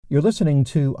You're listening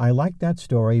to I Like That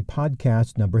Story,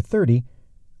 podcast number 30,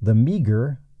 The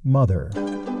Meager Mother.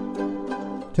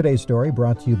 Today's story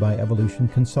brought to you by Evolution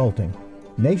Consulting,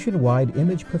 nationwide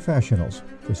image professionals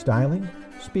for styling,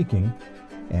 speaking,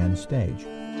 and stage.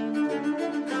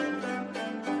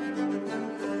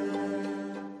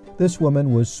 This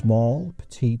woman was small,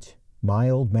 petite,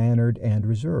 mild-mannered, and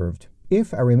reserved.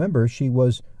 If I remember, she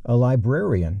was a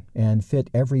librarian and fit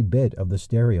every bit of the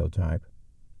stereotype.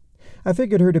 I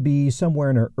figured her to be somewhere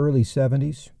in her early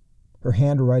 70s. Her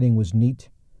handwriting was neat,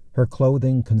 her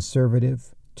clothing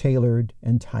conservative, tailored,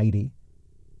 and tidy.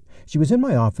 She was in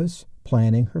my office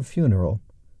planning her funeral,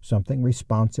 something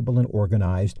responsible and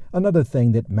organized, another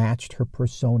thing that matched her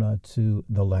persona to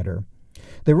the letter.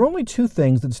 There were only two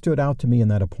things that stood out to me in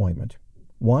that appointment.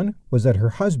 One was that her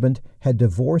husband had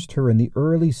divorced her in the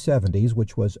early 70s,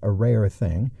 which was a rare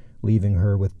thing, leaving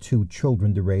her with 2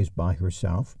 children to raise by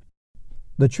herself.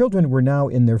 The children were now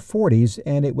in their 40s,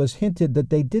 and it was hinted that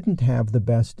they didn't have the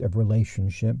best of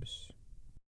relationships.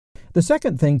 The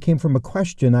second thing came from a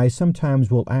question I sometimes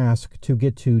will ask to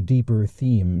get to deeper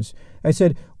themes. I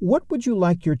said, "What would you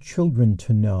like your children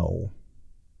to know?"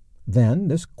 Then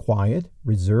this quiet,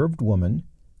 reserved woman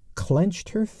clenched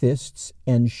her fists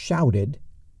and shouted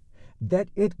that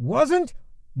it wasn't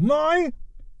my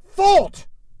fault.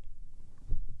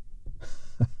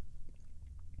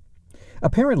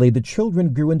 Apparently, the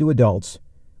children grew into adults,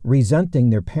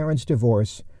 resenting their parents'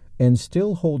 divorce and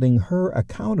still holding her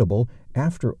accountable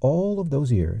after all of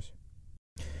those years.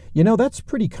 You know, that's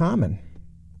pretty common.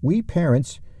 We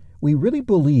parents, we really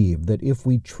believe that if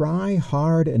we try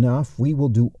hard enough, we will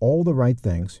do all the right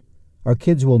things. Our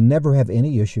kids will never have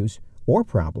any issues or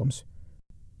problems.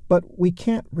 But we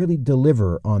can't really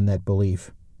deliver on that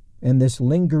belief, and this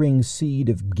lingering seed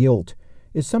of guilt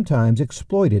is sometimes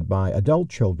exploited by adult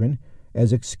children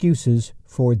as excuses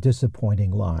for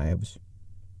disappointing lives.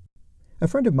 A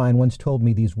friend of mine once told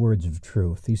me these words of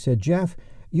truth. He said, "Jeff,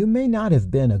 you may not have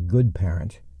been a good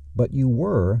parent, but you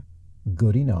were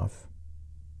good enough."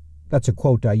 That's a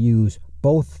quote I use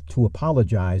both to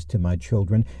apologize to my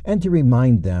children and to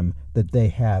remind them that they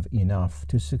have enough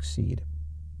to succeed.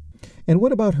 And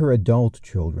what about her adult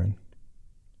children?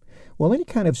 Well, any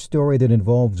kind of story that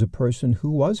involves a person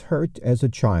who was hurt as a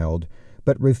child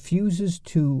but refuses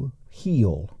to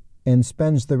heal and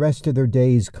spends the rest of their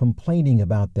days complaining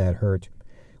about that hurt,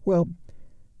 well,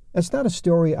 that's not a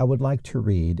story I would like to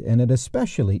read, and it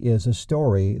especially is a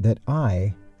story that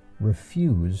I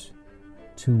refuse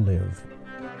to live.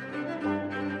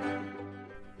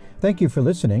 Thank you for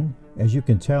listening. As you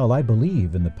can tell, I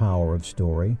believe in the power of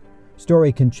story.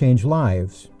 Story can change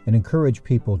lives and encourage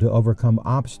people to overcome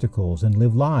obstacles and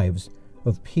live lives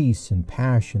of peace and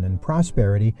passion and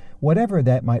prosperity, whatever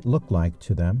that might look like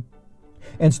to them.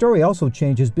 And story also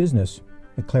changes business.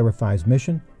 It clarifies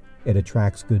mission, it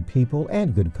attracts good people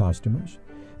and good customers,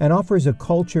 and offers a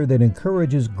culture that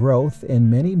encourages growth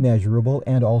in many measurable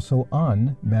and also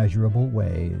unmeasurable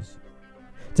ways.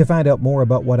 To find out more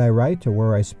about what I write or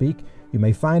where I speak, you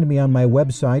may find me on my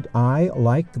website,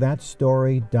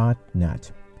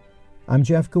 ilikethatstory.net. I'm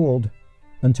Jeff Gould.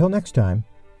 Until next time,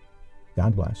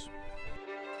 God bless.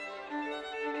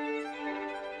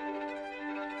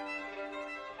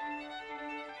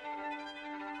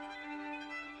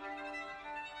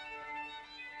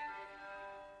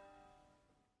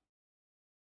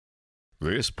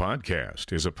 This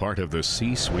podcast is a part of the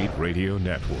C-Suite Radio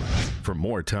Network. For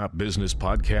more top business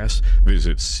podcasts,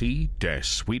 visit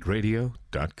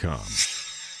c-suiteradio.com.